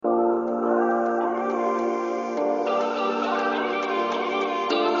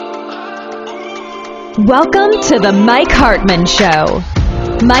Welcome to the Mike Hartman Show.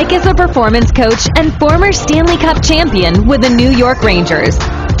 Mike is a performance coach and former Stanley Cup Champion with the New York Rangers.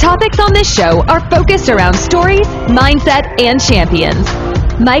 Topics on this show are focused around stories, mindset, and champions.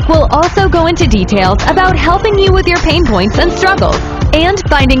 Mike will also go into details about helping you with your pain points and struggles and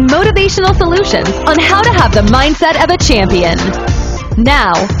finding motivational solutions on how to have the mindset of a champion.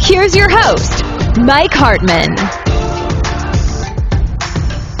 Now, here's your host, Mike Hartman.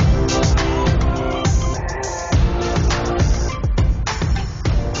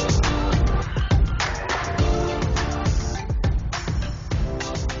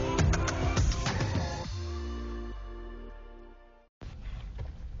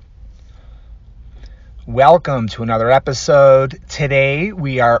 Welcome to another episode. Today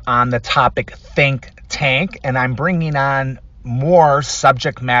we are on the topic Think Tank, and I'm bringing on more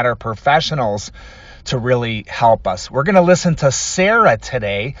subject matter professionals to really help us. We're going to listen to Sarah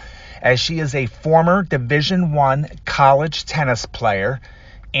today, as she is a former Division I college tennis player,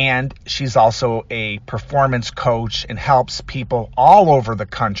 and she's also a performance coach and helps people all over the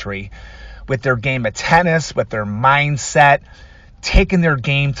country with their game of tennis, with their mindset, taking their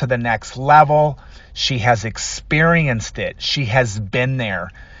game to the next level. She has experienced it. She has been there.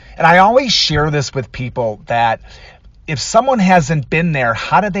 And I always share this with people that if someone hasn't been there,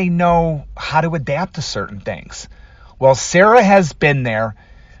 how do they know how to adapt to certain things? Well, Sarah has been there.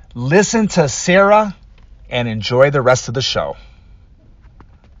 Listen to Sarah and enjoy the rest of the show.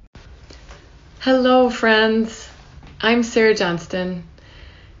 Hello, friends. I'm Jane Johnston.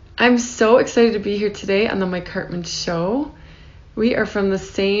 I'm so excited to be here today on the Mike Hartman Show. We are from the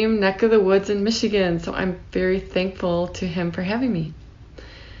same neck of the woods in Michigan, so I'm very thankful to him for having me.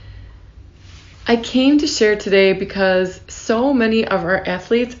 I came to share today because so many of our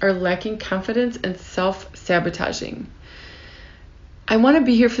athletes are lacking confidence and self-sabotaging. I want to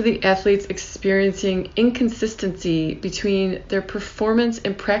be here for the athletes experiencing inconsistency between their performance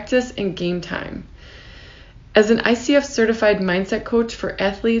in practice and game time. As an ICF certified mindset coach for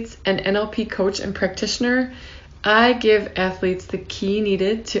athletes and NLP coach and practitioner, I give athletes the key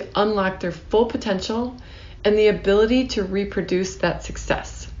needed to unlock their full potential and the ability to reproduce that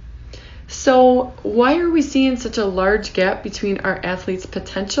success. So, why are we seeing such a large gap between our athletes'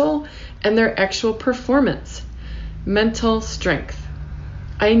 potential and their actual performance? Mental strength.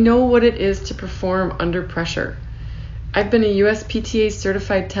 I know what it is to perform under pressure. I've been a USPTA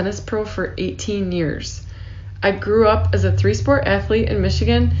certified tennis pro for 18 years. I grew up as a 3-sport athlete in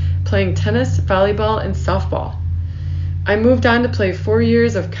Michigan, playing tennis, volleyball, and softball. I moved on to play 4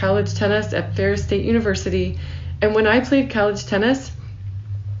 years of college tennis at Ferris State University, and when I played college tennis,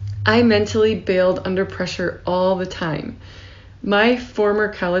 I mentally bailed under pressure all the time. My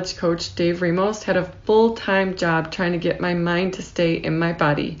former college coach, Dave Ramos, had a full-time job trying to get my mind to stay in my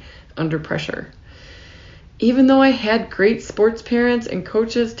body under pressure. Even though I had great sports parents and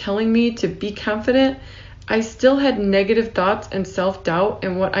coaches telling me to be confident, I still had negative thoughts and self-doubt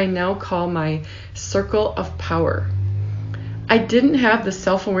in what I now call my circle of power. I didn't have the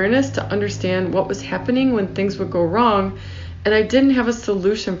self-awareness to understand what was happening when things would go wrong, and I didn't have a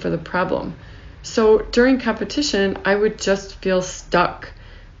solution for the problem. So during competition, I would just feel stuck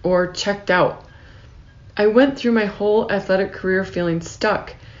or checked out. I went through my whole athletic career feeling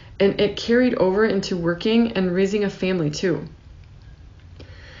stuck, and it carried over into working and raising a family too.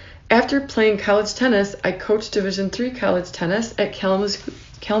 After playing college tennis, I coached Division III college tennis at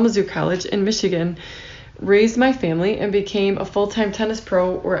Kalamazoo College in Michigan, raised my family, and became a full-time tennis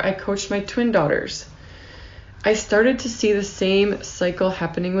pro where I coached my twin daughters. I started to see the same cycle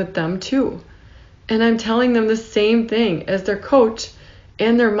happening with them too. And I'm telling them the same thing as their coach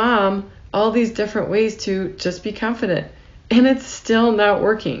and their mom, all these different ways to just be confident. And it's still not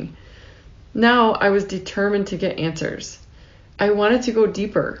working. Now I was determined to get answers. I wanted to go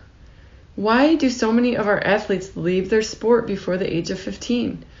deeper. Why do so many of our athletes leave their sport before the age of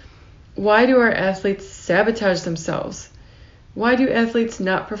 15? Why do our athletes sabotage themselves? Why do athletes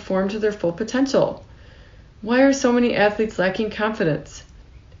not perform to their full potential? Why are so many athletes lacking confidence?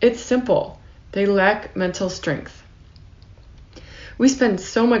 It's simple. They lack mental strength. We spend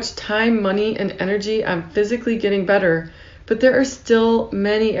so much time, money, and energy on physically getting better, but there are still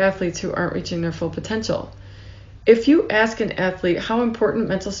many athletes who aren't reaching their full potential. If you ask an athlete how important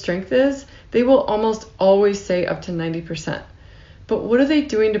mental strength is, they will almost always say up to 90%. But what are they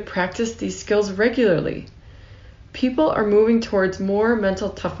doing to practice these skills regularly? People are moving towards more mental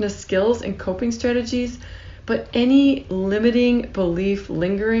toughness skills and coping strategies, but any limiting belief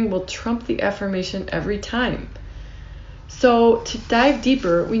lingering will trump the affirmation every time. So to dive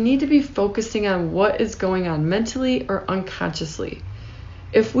deeper, we need to be focusing on what is going on mentally or unconsciously.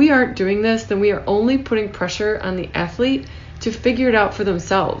 If we aren't doing this, then we are only putting pressure on the athlete to figure it out for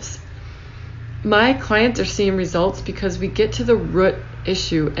themselves. My clients are seeing results because we get to the root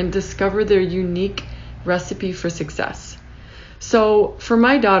issue and discover their unique recipe for success. So for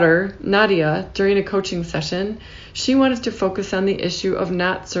my daughter, Nadia, during a coaching session, she wanted to focus on the issue of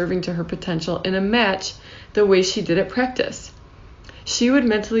not serving to her potential in a match the way she did at practice. She would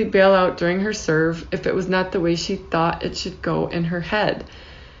mentally bail out during her serve if it was not the way she thought it should go in her head.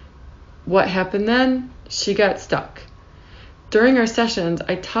 What happened then? She got stuck. During our sessions,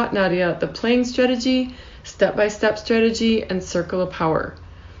 I taught Nadia the playing strategy, step-by-step strategy, and circle of power.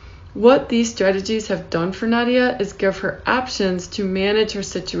 What these strategies have done for Nadia is give her options to manage her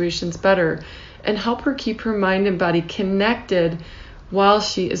situations better and help her keep her mind and body connected while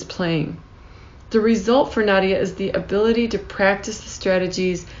she is playing. The result for Nadia is the ability to practice the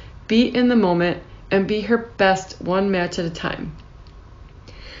strategies, be in the moment, and be her best one match at a time.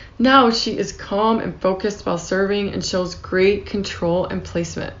 Now she is calm and focused while serving and shows great control and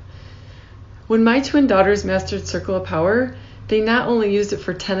placement. When my twin daughters mastered Circle of Power, they not only used it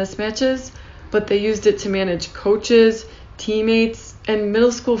for tennis matches, but they used it to manage coaches, teammates, and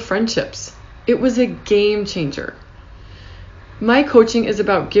middle school friendships. It was a game changer. My coaching is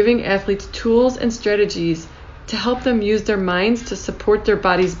about giving athletes tools and strategies to help them use their minds to support their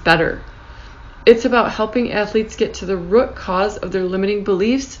bodies better. It's about helping athletes get to the root cause of their limiting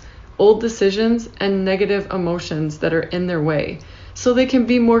beliefs, old decisions, and negative emotions that are in their way, so they can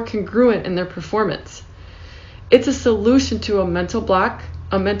be more congruent in their performance. It's a solution to a mental block,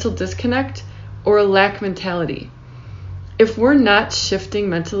 a mental disconnect, or a lack mentality. If we're not shifting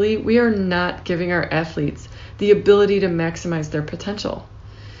mentally, we are not giving our athletes the ability to maximize their potential.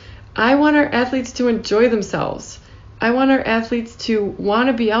 I want our athletes to enjoy themselves. I want our athletes to want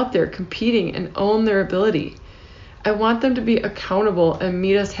to be out there competing and own their ability. I want them to be accountable and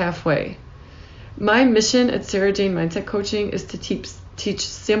meet us halfway. My mission at Sarah Jane Mindset Coaching is to teach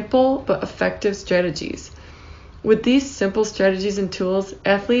simple but effective strategies. With these simple strategies and tools,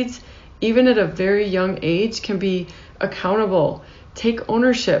 athletes, even at a very young age, can be accountable, take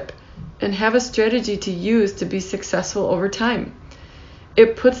ownership, and have a strategy to use to be successful over time.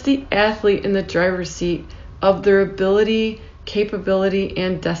 It puts the athlete in the driver's seat of their ability, capability,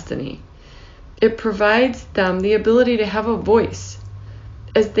 and destiny. It provides them the ability to have a voice.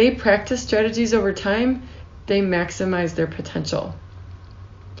 As they practice strategies over time, they maximize their potential.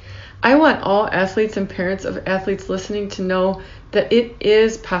 I want all athletes and parents of athletes listening to know that it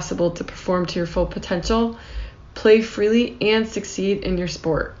is possible to perform to your full potential, play freely, and succeed in your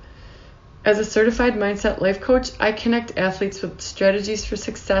sport. As a certified mindset life coach, I connect athletes with strategies for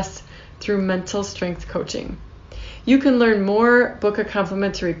success through mental strength coaching. You can learn more, book a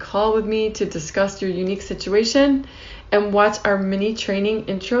complimentary call with me to discuss your unique situation, and watch our mini training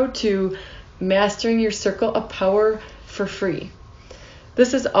intro to Mastering Your Circle of Power for free.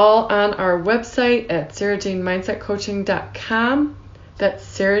 This is all on our website at sarahjanemindsetcoaching.com. That's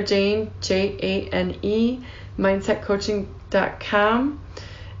Sarah Jane, Jane, mindsetcoaching.com.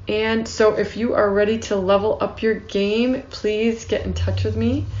 And so if you are ready to level up your game, please get in touch with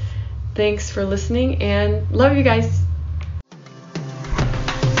me. Thanks for listening and love you guys.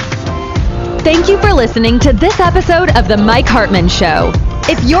 Thank you for listening to this episode of The Mike Hartman Show.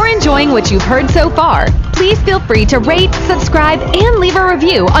 If you're enjoying what you've heard so far, please feel free to rate, subscribe, and leave a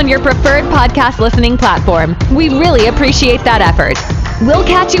review on your preferred podcast listening platform. We really appreciate that effort. We'll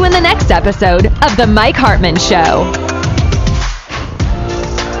catch you in the next episode of The Mike Hartman Show.